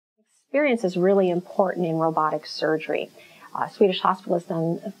Experience is really important in robotic surgery. Swedish Hospital has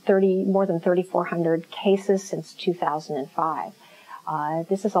done more than 3,400 cases since 2005.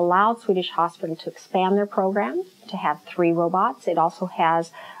 This has allowed Swedish Hospital to expand their program to have 3 robots. It also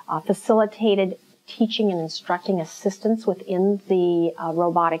has facilitated teaching and instructing assistants within the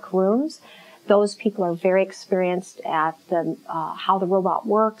robotic rooms. Those people are very experienced at how the robot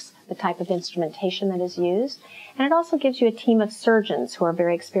works, the type of instrumentation that is used, and it also gives you a team of surgeons who are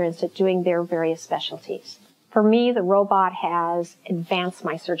very experienced at doing their various specialties. For me, the robot has advanced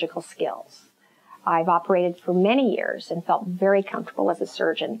my surgical skills. I've operated for many years and felt very comfortable as a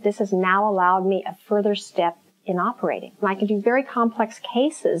surgeon. This has now allowed me a further step in operating. I can do very complex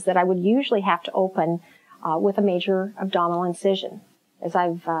cases that I would usually have to open with a major abdominal incision. As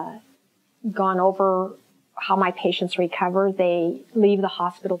I've gone over how my patients recover, they leave the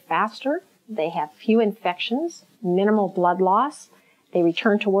hospital faster, they have few infections, minimal blood loss, they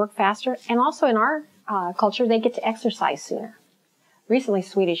return to work faster, and also in our culture, they get to exercise sooner. Recently,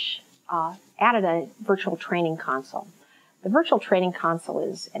 Swedish added a virtual training console. The virtual training console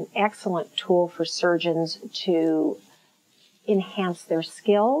is an excellent tool for surgeons to enhance their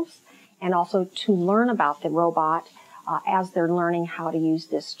skills and also to learn about the robot as they're learning how to use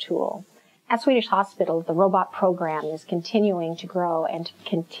this tool. At Swedish Hospital, the robot program is continuing to grow and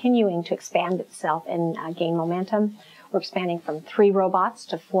continuing to expand itself and gain momentum. We're expanding from 3 robots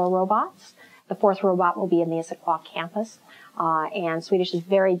to 4 robots. The 4th robot will be in the Issaquah campus, and Swedish is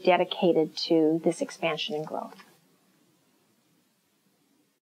very dedicated to this expansion and growth.